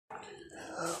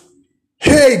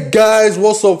Hey guys,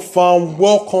 what's up fam?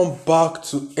 Welcome back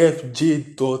to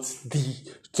FJ.D.Goat.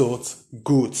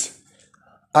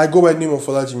 I go by the name of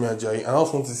Olajimi Ajayi, and I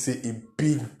also want to say a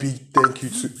big thank you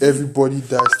to everybody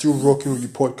that is still rocking with the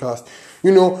podcast.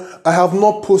 I have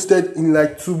not posted in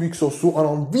like 2 weeks or so, and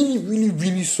I'm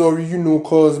really sorry,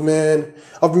 cause man,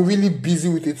 I've been really busy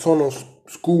with a ton of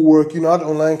schoolwork, I had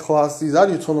online classes, I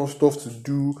had a ton of stuff to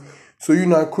do. So,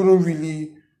 I couldn't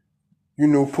really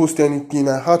post anything.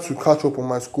 I had to catch up on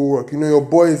my schoolwork. Your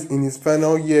boy is in his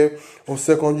final year of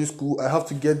secondary school. I have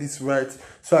to get this right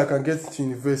so I can get to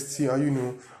university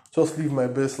and, just live my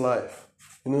best life.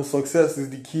 Success is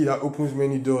the key that opens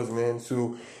many doors, man.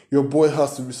 So your boy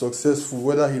has to be successful,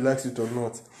 whether he likes it or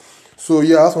not. So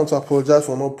yeah, I just want to apologize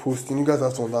for not posting. You guys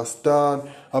have to understand.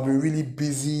 I've been really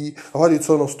busy. I've had a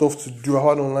ton of stuff to do. I've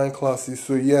had online classes.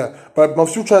 So yeah, but I'm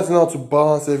still trying now to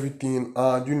balance everything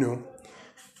and,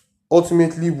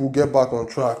 ultimately we'll get back on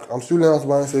track. I'm still learning how to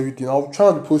balance everything. I'll try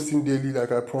to be posting daily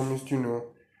like I promised,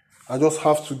 I just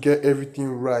have to get everything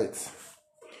right.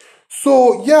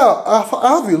 So yeah, I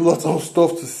have a lot of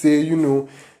stuff to say,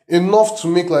 enough to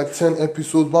make like 10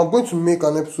 episodes, but I'm going to make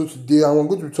an episode today and I'm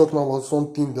going to be talking about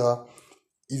something that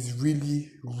is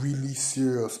really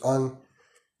serious. And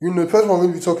the person I'm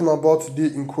going to be talking about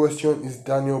today in question is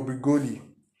Danielle Bregoli.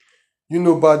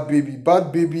 Bad Baby.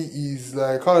 Bad Baby is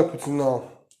like, how do I put it now?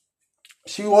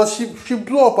 She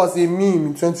blew up as a meme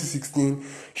in 2016.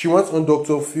 She went on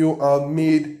Dr. Phil and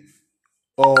made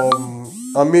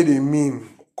a meme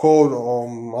called I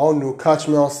don't know, Catch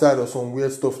Me Outside or some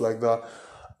weird stuff like that.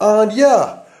 And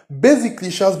yeah, basically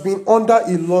she has been under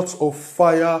a lot of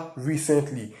fire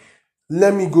recently.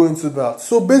 Let me go into that.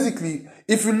 So basically,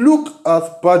 if you look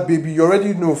at Bad Baby, you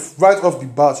already know right off the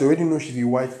bat, you already know she's a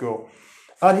white girl.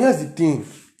 And here's the thing.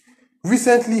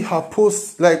 Recently, her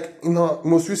posts, like in her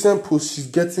most recent post, she's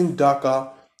getting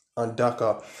darker and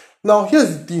darker. Now,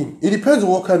 here's the thing. It depends on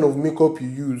what kind of makeup you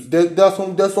use. There's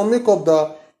some makeup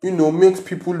that, makes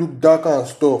people look darker and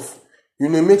stuff. It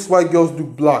makes white girls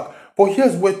look black. But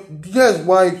here's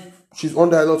why she's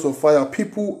under a lot of fire.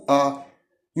 People are,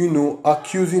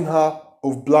 accusing her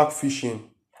of blackfishing.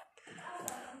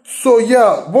 So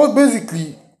yeah, but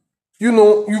basically,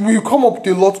 you come up with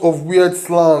a lot of weird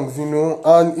slangs,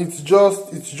 and it's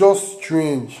just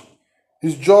strange.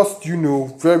 It's just,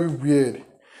 very weird.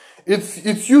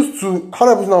 It's used to, how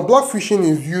do I put it now, blackfishing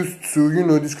is used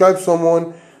to, describe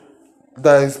someone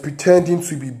that is pretending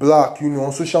to be black,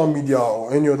 on social media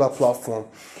or any other platform.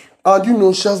 And,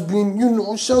 she has just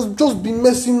been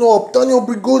messing up. Danielle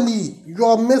Bregoli, you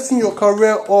are messing your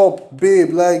career up, babe.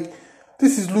 Like,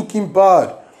 this is looking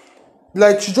bad.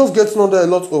 Like, she just gets under a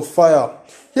lot of fire.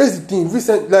 Here's the thing,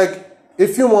 a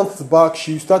few months back,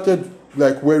 she started,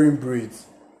 wearing braids.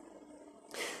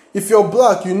 If you're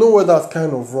black, you know where that's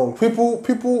kind of wrong.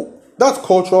 People, that's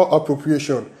cultural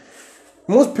appropriation.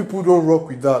 Most people don't rock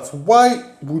with that.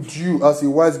 Why would you, as a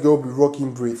white girl, be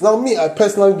rocking braids? Now, me, I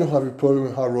personally don't have a problem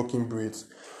with her rocking braids.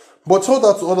 But so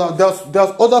that's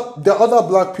there are other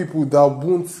black people that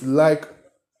won't like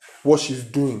what she's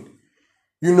doing.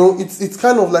 It's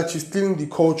kind of like she's stealing the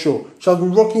culture. She has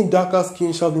been rocking darker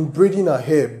skin. She has been braiding her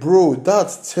hair. Bro,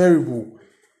 that's terrible.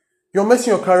 You're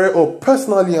messing your career up.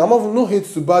 Personally, I'm having no hate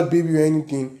to Bad Baby or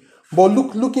anything. But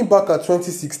looking back at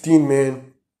 2016,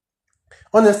 man,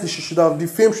 honestly, the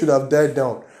fame should have died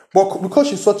down. But because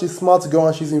she's such a smart girl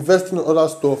and she's investing in other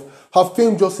stuff, her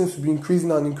fame just seems to be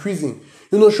increasing and increasing.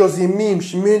 She was a meme.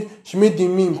 She made the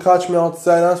meme Catch Me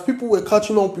Outside, and as people were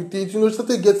catching up with it, she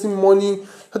started getting money,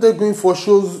 started going for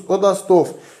shows, other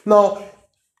stuff. Now,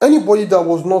 anybody that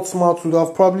was not smart would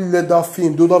have probably let that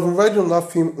fame. They would have been riding on that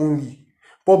fame only.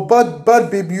 But Bad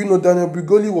Baby, Danielle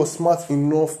Bregoli was smart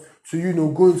enough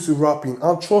to, go into rapping.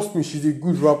 And trust me, she's a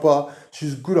good rapper.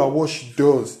 She's good at what she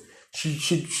does. She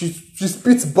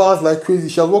spits bars like crazy.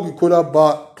 She has worked with Kodak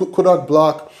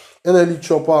Black, NLE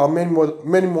Chopper, and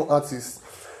many more artists.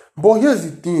 But here's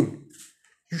the thing.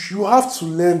 You have to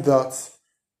learn that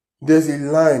there's a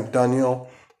line, Danielle.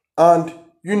 And,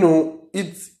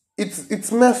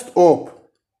 it's messed up.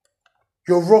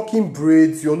 You're rocking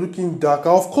braids, you're looking darker.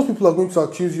 Of course, people are going to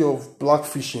accuse you of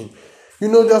blackfishing.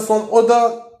 There's some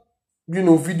other,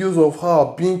 videos of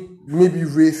her being maybe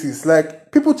racist.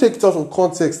 Like, people take it out of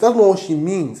context. That's not what she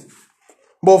means.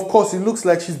 But of course, it looks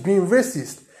like she's being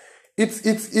racist.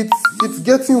 It's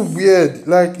getting weird.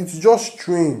 Like, it's just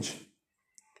strange.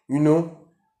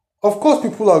 Of course,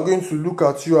 people are going to look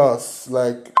at you as,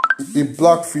 like, a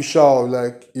blackfisher or,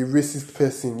 like, a racist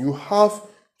person. You have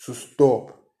to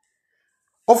stop.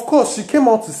 Of course, she came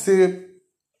out to say,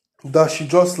 that she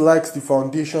just likes the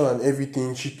foundation and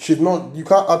everything. She's not, you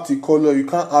can't act a color, you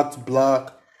can't act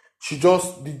black. She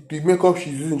just, the makeup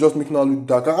she's using just making her look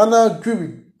darker. And I agree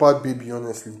with Bad Baby,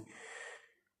 honestly.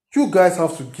 You guys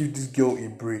have to give this girl a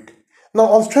break.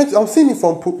 Now I'm seeing it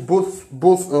from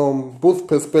both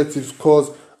perspectives, because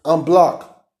I'm black,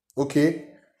 okay?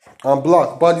 I'm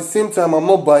black, but at the same time, I'm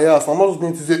not biased. I'm not just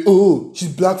going to say, oh, she's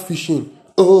blackfishing.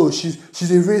 Oh, she's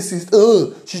a racist.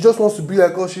 Oh, she just wants to be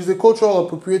like us. She's a cultural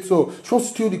appropriator. She wants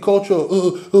to steal the culture.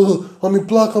 I'm a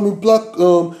black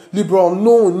liberal.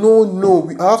 No.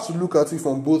 We have to look at it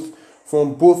from both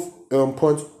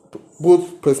points,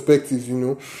 both perspectives.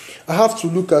 I have to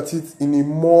look at it in a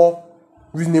more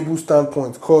reasonable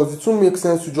standpoint, because it won't make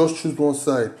sense to just choose one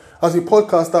side. As a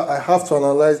podcaster, I have to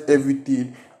analyze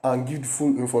everything and give the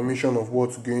full information of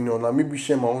what's going on and maybe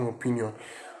share my own opinion.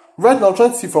 Right now, I'm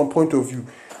trying to see from point of view.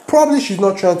 Probably she's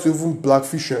not trying to even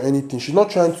blackfish or anything. She's not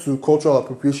trying to cultural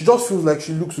appropriate. She just feels like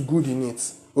she looks good in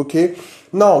it. Okay?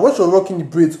 Now, when she's rocking the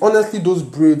braids, honestly, those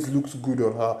braids looks good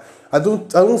on her. I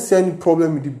don't see any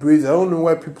problem with the braids. I don't know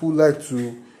why people like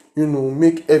to,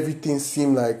 make everything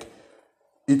seem like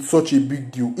it's such a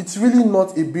big deal. It's really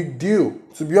not a big deal,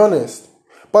 to be honest.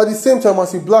 But at the same time,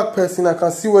 as a black person, I can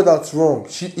see where that's wrong.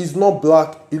 She is not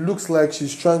black. It looks like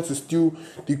she's trying to steal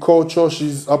the culture.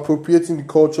 She's appropriating the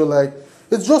culture. Like,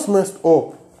 it's just messed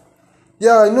up.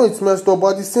 Yeah, I know it's messed up,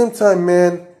 but at the same time,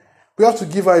 man, we have to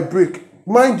give her a break.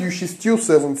 Mind you, she's still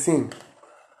 17.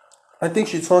 I think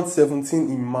she turned 17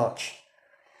 in March.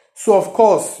 So, of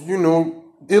course, a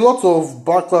lot of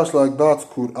backlash like that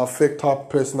could affect her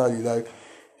personally. Like,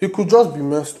 it could just be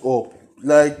messed up.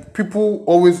 Like, people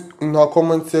always in her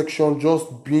comment section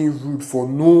just being rude for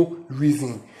no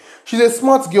reason. She's a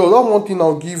smart girl. That's one thing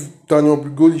I'll give Danielle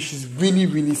Bregoli. She's really,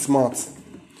 really smart.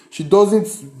 She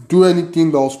doesn't do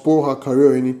anything that will spoil her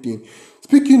career or anything.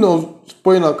 Speaking of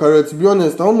spoiling her career, to be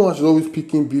honest, I don't know why she's always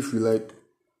picking beef with, like,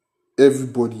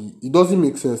 everybody. It doesn't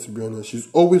make sense, to be honest. She's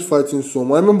always fighting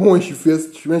someone. I remember when she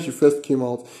first came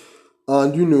out,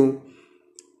 and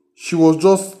she was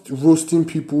just roasting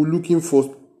people, looking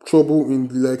for trouble in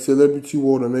the like celebrity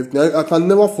world and everything. I can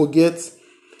never forget.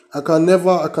 I can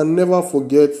never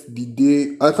forget the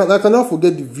day. I can never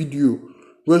forget the video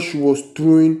where she was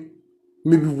throwing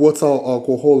maybe water or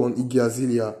alcohol on Iggy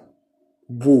Azalea.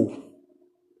 Whoa.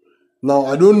 Now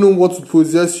I don't know what to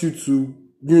possess you to,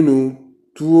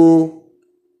 throw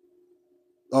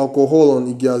alcohol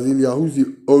on Iggy Azalea, who's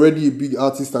already a big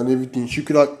artist and everything. She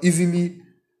could have easily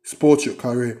spoiled your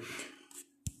career.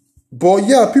 But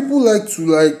yeah, people like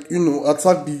to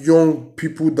attack the young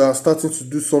people that are starting to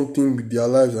do something with their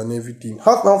lives and everything.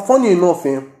 Now, funny enough,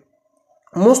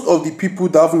 most of the people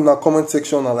that have in the comment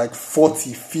section are like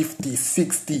 40, 50,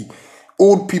 60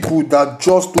 old people that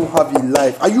just don't have a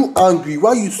life. Are you angry? Why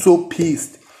are you so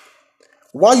pissed?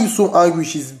 Why are you so angry?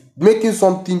 She's doing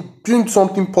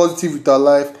something positive with her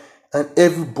life, and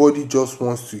everybody just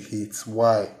wants to hate.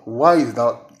 Why? Why is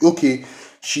that? Okay,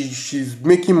 she's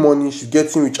making money, she's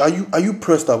getting rich. Are you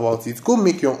pressed about it? Go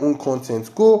make your own content.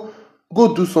 Go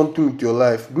do something with your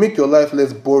life. Make your life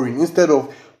less boring instead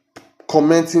of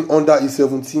commenting under a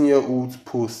 17-year-old's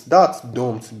post. That's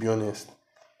dumb, to be honest.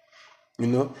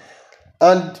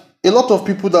 And a lot of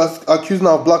people that accuse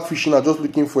now of blackfishing are just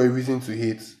looking for a reason to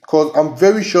hate. Because I'm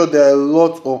very sure there are a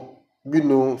lot of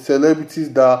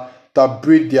celebrities that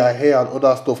braid their hair and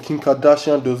other stuff. Kim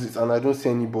Kardashian does it, and I don't see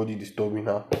anybody disturbing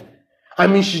her. I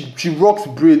mean, she rocks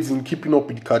braids in Keeping Up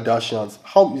with the Kardashians.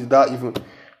 How is that even,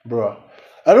 bruh?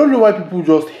 I don't know why people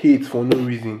just hate for no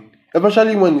reason,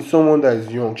 especially when it's someone that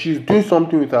is young. She's doing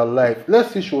something with her life.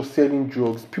 Let's say she was selling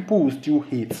drugs, people will still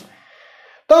hate.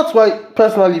 That's why,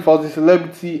 personally, if I was a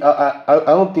celebrity, I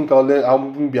don't think I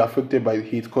wouldn't be affected by the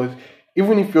hate, because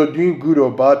even if you're doing good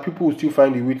or bad, people will still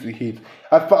find a way to hate.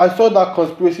 I saw that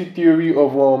conspiracy theory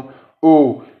of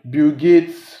Bill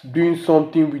Gates doing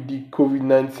something with the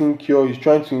COVID-19 cure. He's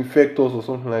trying to infect us or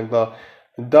something like that.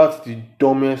 That's the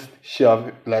dumbest shit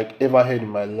I've ever heard in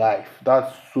my life.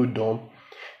 That's so dumb.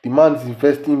 The man's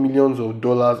investing millions of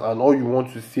dollars, and all you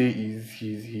want to say is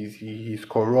he's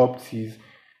corrupt. He's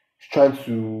trying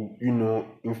to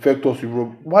infect us with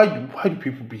rob. Why do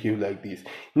people behave like this?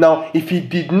 Now, if he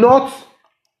did not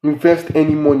invest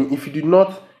any money, if he did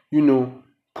not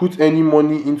put any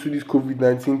money into this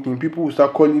COVID-19 thing, people will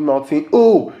start calling him out saying,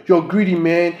 "Oh, you're greedy,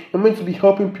 man. You're meant to be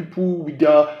helping people with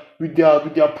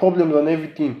their problems and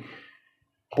everything."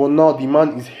 But now the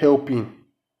man is helping,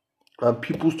 and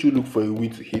people still look for a way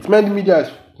to hate. Man, the media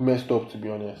is messed up, to be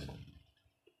honest.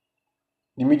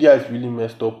 the media is really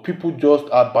messed up. People just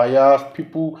are biased.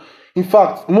 In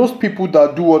fact, most people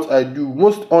that do what I do,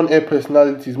 most on-air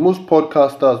personalities, most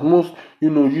podcasters, most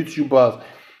YouTubers,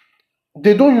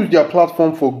 they don't use their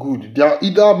platform for good. They are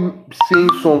either saying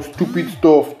some stupid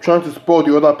stuff, trying to spoil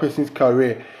the other person's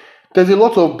career. There's a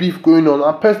lot of beef going on,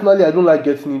 and personally, I don't like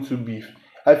getting into beef.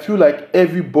 I feel like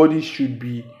everybody should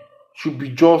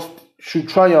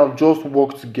try and just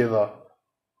work together.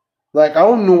 Like, I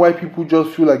don't know why people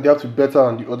just feel like they have to be better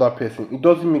than the other person. It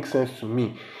doesn't make sense to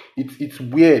me. It's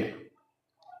weird,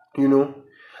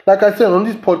 Like I said on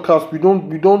this podcast, we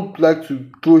don't like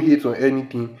to throw hate on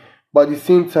anything, but at the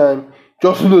same time,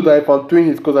 just know that if I'm throwing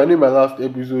hate, because I know in my last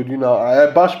episode,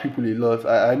 I bash people a lot.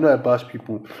 I know I bash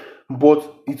people,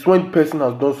 but it's when the person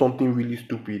has done something really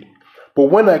stupid.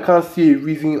 But when I can't see a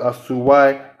reason as to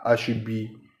why I should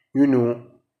be,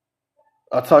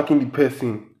 attacking the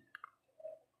person,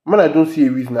 when I don't see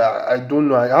a reason, I don't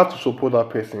know. I have to support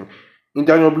that person. In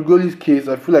Daniel Brigoli's case,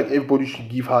 I feel like everybody should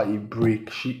give her a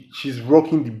break. She's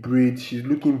rocking the braids. She's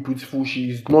looking beautiful.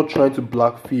 She's not trying to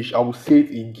blackfish. I will say it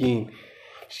again.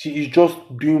 She is just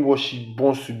doing what she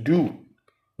wants to do.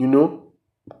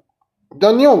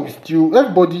 Danielle is still,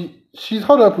 everybody,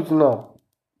 how do I put it now?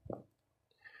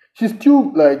 She's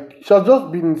still, she has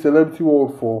just been in celebrity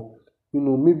world for,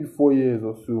 maybe 4 years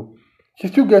or so.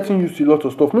 She's still getting used to a lot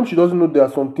of stuff. Maybe she doesn't know there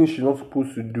are some things she's not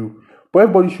supposed to do. But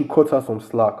everybody should cut her some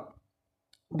slack.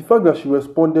 The fact that she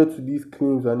responded to these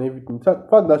claims and everything, the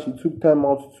fact that she took time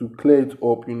out to clear it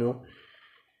up,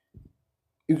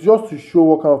 it's just to show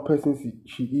what kind of person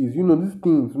she is. These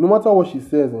things, no matter what she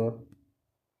says,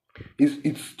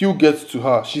 it still gets to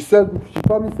her. She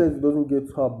probably says it doesn't get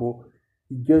to her, but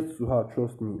it gets to her,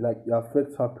 trust me. Like, it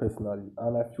affects her personally.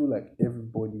 And I feel like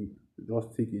everybody should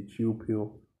just take a chill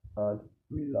pill and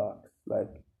relax.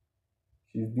 Like,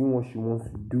 she's doing what she wants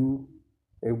to do.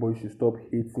 Everybody should stop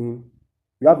hating.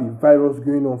 We have a virus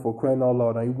going on, for crying out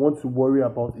loud, and you want to worry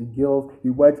about a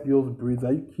white girl's braids.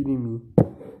 Are you kidding me?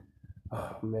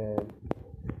 Oh, man.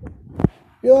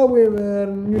 Yeah, way,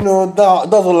 man. That's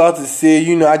all I have to say.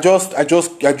 I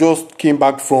just came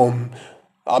back from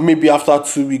maybe after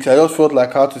 2 weeks. I just felt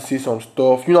like I had to say some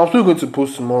stuff. I'm still going to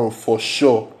post tomorrow for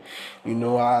sure. I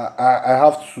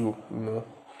have to.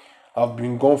 I've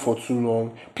been gone for too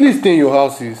long. Please stay in your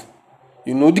houses.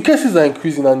 The cases are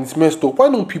increasing and it's messed up. Why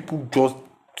don't people just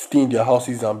stay in their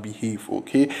houses and behave?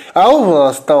 Okay, I don't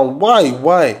understand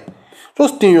why.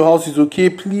 Just stay in your houses, okay?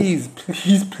 Please.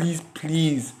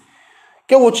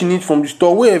 Get what you need from the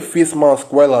store. Wear a face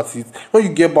mask while at it. When you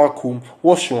get back home,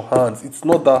 wash your hands. It's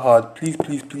not that hard. Please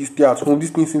stay at home. This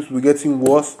thing seems to be getting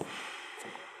worse.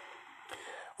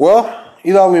 Well,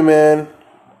 either way, man.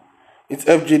 It's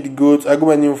FJ the Goat. I go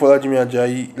by the name of Olajimi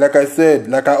Ajayi. Like I said,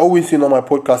 like I always say on my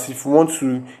podcast, if you want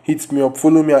to hit me up,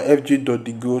 follow me at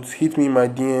fj.thegoat. Hit me in my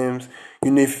DMs.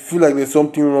 If you feel like there's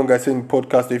something wrong I said in the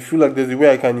podcast, if you feel like there's a way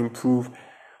I can improve,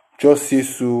 just say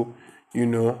so.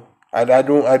 I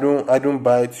don't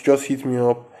bite. Just hit me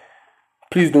up.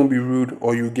 Please don't be rude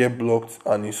or you'll get blocked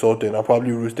and insulted. I'll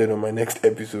probably roasted on my next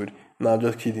episode. Nah,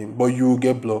 just kidding. But you will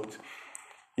get blocked.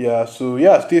 Yeah, so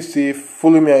stay safe.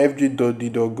 Follow me at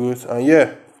fj.the.goat.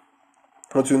 And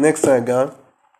until next time, gang.